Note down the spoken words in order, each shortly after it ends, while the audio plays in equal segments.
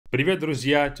Привет,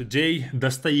 друзья! Today,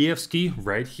 Dostoevsky,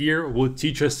 right here, will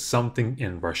teach us something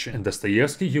in Russian. And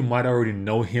Dostoevsky, you might already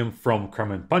know him from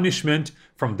Crime and Punishment,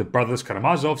 from the Brothers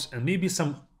Karamazovs, and maybe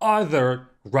some other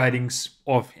writings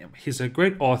of him. He's a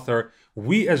great author.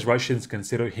 We as Russians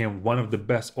consider him one of the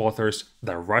best authors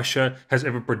that Russia has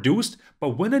ever produced.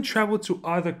 But when I traveled to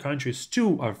other countries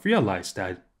too, I've realized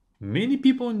that many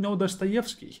people know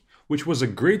Dostoevsky, which was a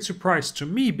great surprise to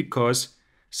me because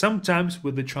sometimes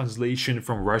with the translation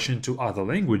from Russian to other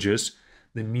languages,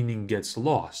 the meaning gets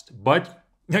lost. But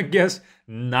I guess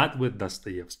not with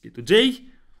Dostoevsky. Today,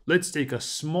 let's take a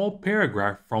small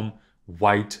paragraph from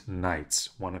White Nights,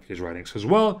 one of his writings as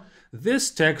well.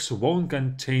 This text won't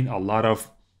contain a lot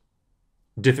of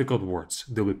difficult words.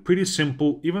 They'll be pretty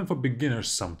simple, even for beginners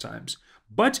sometimes.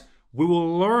 But we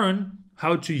will learn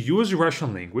how to use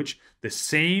Russian language the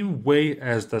same way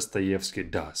as Dostoevsky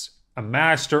does. A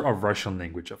master of Russian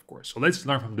language, of course. So let's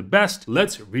learn from the best.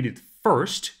 Let's read it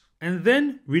first, and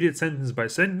then read it sentence by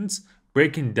sentence,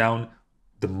 breaking down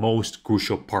the most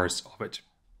crucial parts of it.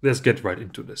 Let's get right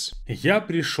into this. Я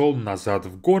пришел назад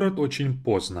в город очень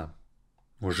поздно.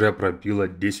 Уже пробило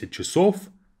 10 часов,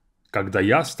 когда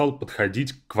я стал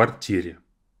подходить к квартире.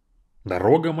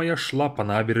 Дорога моя шла по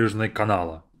набережной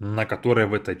канала, на которой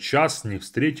в этот час не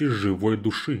встретишь живой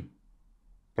души.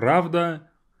 Правда,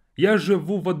 я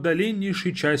живу в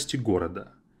отдаленнейшей части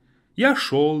города. Я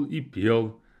шел и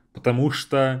пел, потому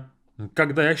что,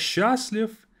 когда я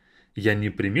счастлив, я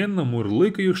непременно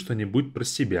мурлыкаю что-нибудь про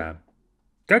себя.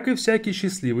 Как и всякий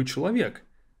счастливый человек,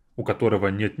 у которого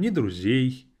нет ни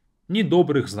друзей, ни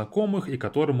добрых знакомых и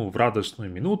которому в радостную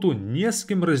минуту не с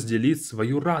кем разделить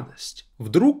свою радость.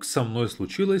 Вдруг со мной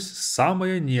случилось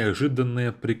самое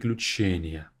неожиданное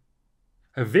приключение.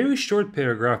 A very short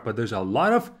paragraph, but there's a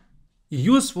lot of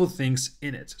useful things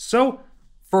in it. So,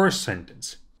 first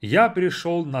sentence. Я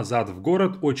пришел назад в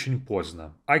город очень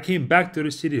поздно. I came back to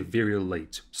the city very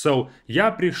late. So,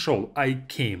 я пришел, I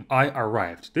came, I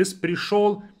arrived. This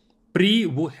пришел, при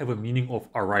will have a meaning of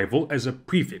arrival as a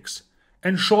prefix.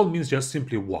 And шел means just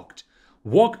simply walked.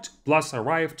 Walked plus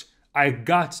arrived, I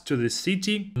got to the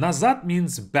city. Назад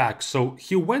means back. So,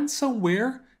 he went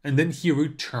somewhere and then he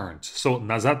returned. So,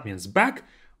 назад means back.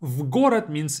 В город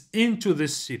means into the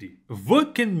city.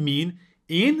 В can mean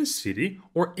in the city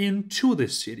or into the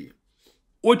city.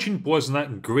 Очень поздно,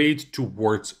 great two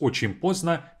words. Очень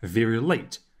поздно, very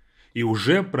late. И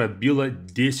уже пробило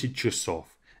 10 часов.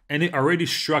 And it already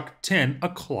struck 10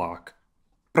 o'clock.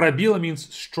 Пробило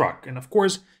means struck. And of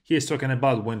course, he is talking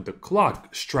about when the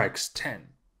clock strikes 10.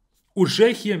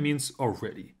 Уже here means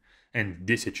already. And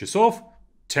 10 часов,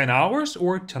 10 hours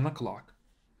or 10 o'clock.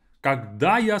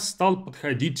 Когда я стал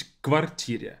подходить к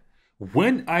квартире.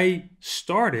 When I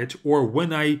started or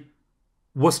when I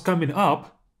was coming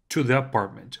up to the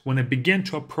apartment. When I began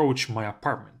to approach my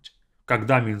apartment.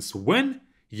 Когда means when.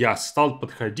 Я стал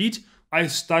подходить. I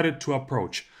started to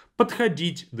approach.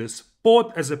 Подходить, this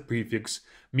под as a prefix,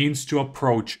 means to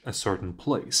approach a certain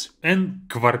place. And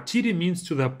квартире means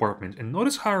to the apartment. And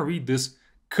notice how I read this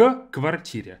к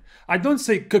квартире. I don't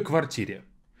say к квартире.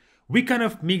 We kind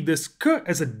of make this k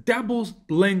as a double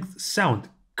length sound.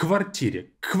 Квартире,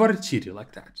 квартире,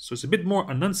 like that. So it's a bit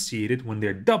more enunciated when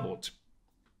they're doubled.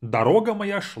 Дорога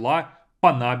моя шла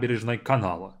по набережной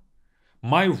канала.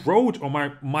 My road or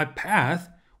my path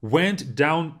went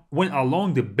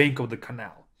along the bank of the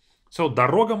canal. So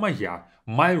дорога моя,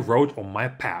 my road or my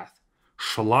path.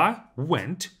 Шла,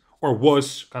 went, or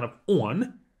was kind of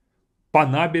on, по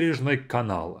набережной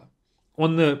канала.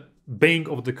 On the bank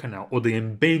of the canal or the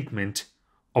embankment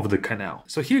of the canal.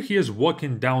 So here he is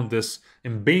walking down this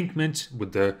embankment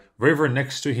with the river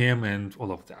next to him and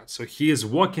all of that. So he is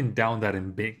walking down that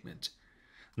embankment,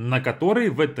 на которой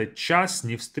в этот час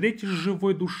не встретишь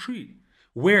живой души,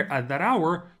 where at that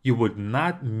hour you would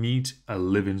not meet a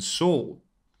living soul.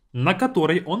 На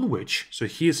которой, on which, so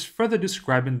he is further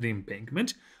describing the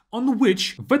embankment, on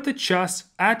which, в этот час,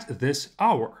 at this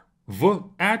hour,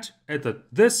 at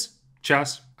this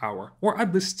час, hour, or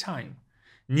at this time.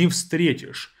 Не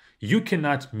встретишь, you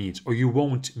cannot meet or you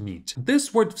won't meet.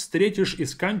 This word встретишь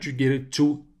is conjugated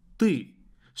to ты.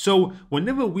 So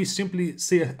whenever we simply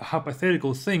say a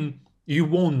hypothetical thing, you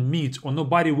won't meet or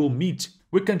nobody will meet,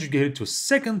 we conjugate it to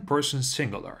second person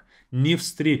singular. Не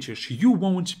встретишь, you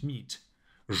won't meet.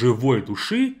 Живой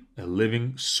души, a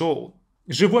living soul.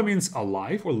 Живой means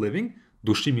alive or living,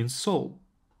 души means soul.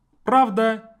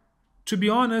 Правда, to be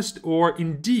honest or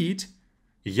indeed,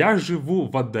 я живу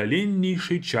в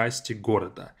отдаленнейшей части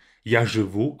города. Я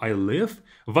живу, I live,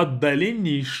 в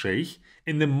отдаленнейшей,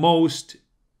 in the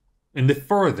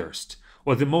furthest,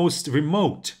 or the most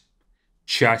remote,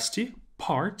 части,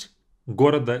 part,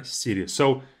 города, city.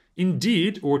 So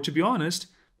indeed, or to be honest,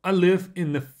 I live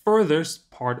in the furthest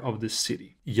part of the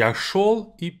city. Я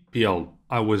шел и пел.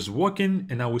 I was walking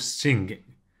and I was singing.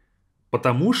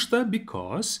 Потому что,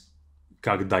 because,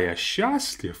 когда я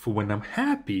счастлив, when I'm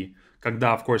happy,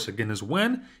 когда, of course, again is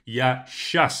when, я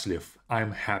счастлив,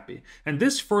 I'm happy. And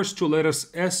this first two letters,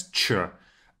 S, ch,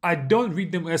 I don't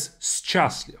read them as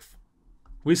счастлив.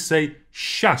 We say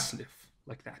счастлив,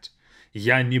 like that.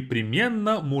 Я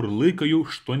непременно мурлыкаю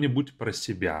что-нибудь про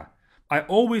себя. I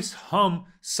always hum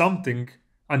something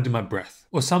under my breath,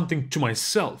 or something to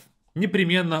myself.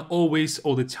 Непременно, always,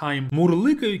 all the time.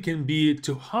 Мурлыкаю can be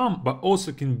to hum, but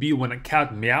also can be when a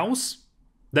cat meows.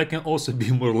 That can also be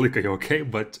мурлыкаю, okay?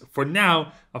 But for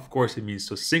now, of course, it means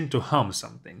to sing, to hum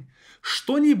something.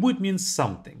 Что-нибудь means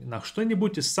something. Now,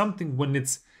 что-нибудь is something when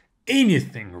it's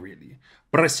anything, really.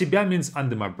 Про себя means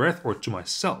under my breath or to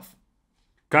myself.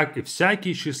 Как и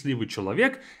всякий счастливый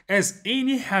человек, as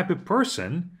any happy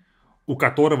person, у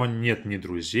которого нет ни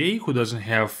друзей, who doesn't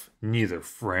have neither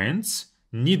friends,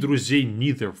 ни друзей,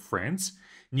 neither friends,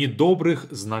 ни добрых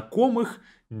знакомых,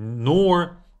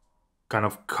 nor kind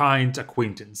of kind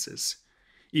acquaintances,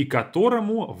 и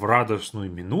которому в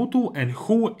радостную минуту, and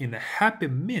who in a happy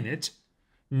minute,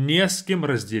 не с кем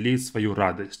разделить свою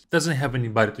радость, doesn't have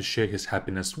anybody to share his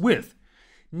happiness with.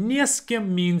 Не с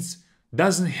кем means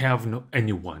doesn't have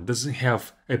anyone, doesn't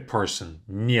have a person,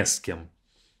 не с кем.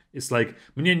 It's like,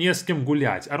 мне не с кем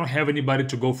гулять, I don't have anybody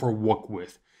to go for a walk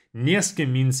with. Не с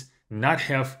кем means not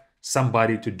have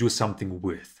somebody to do something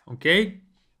with, okay?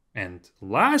 And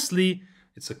lastly,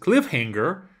 it's a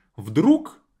cliffhanger.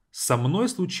 Вдруг со мной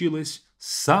случилось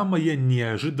самое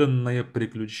неожиданное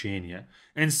приключение.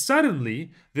 And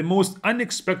suddenly, the most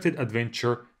unexpected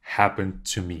adventure happened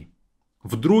to me.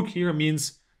 Вдруг here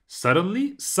means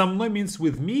suddenly. Со мной means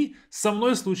with me. Со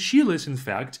мной случилось, in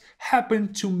fact,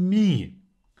 happened to me.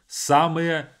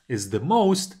 Самое is the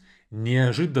most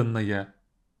неожиданное,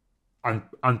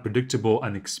 unpredictable,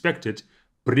 unexpected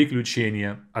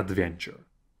приключение, adventure.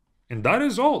 And that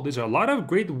is all. There's a lot of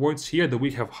great words here that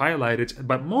we have highlighted,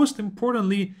 but most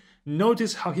importantly,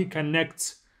 notice how he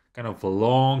connects kind of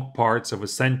long parts of a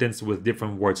sentence with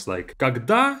different words like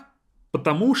когда,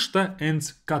 потому что, and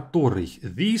который.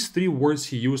 These three words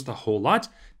he used a whole lot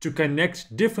to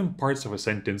connect different parts of a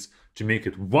sentence to make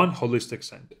it one holistic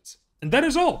sentence. And that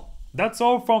is all. That's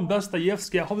all from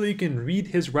Dostoevsky. I hope that you can read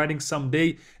his writing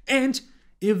someday. And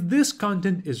if this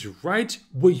content is right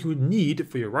what you need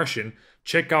for your Russian,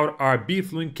 check out our Be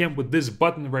Fluent Camp with this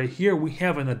button right here. We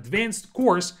have an advanced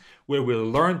course where we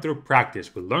learn through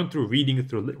practice. We learn through reading,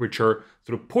 through literature,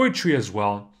 through poetry as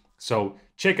well. So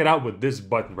check it out with this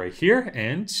button right here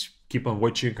and keep on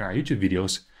watching our YouTube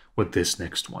videos with this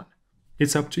next one.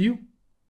 It's up to you.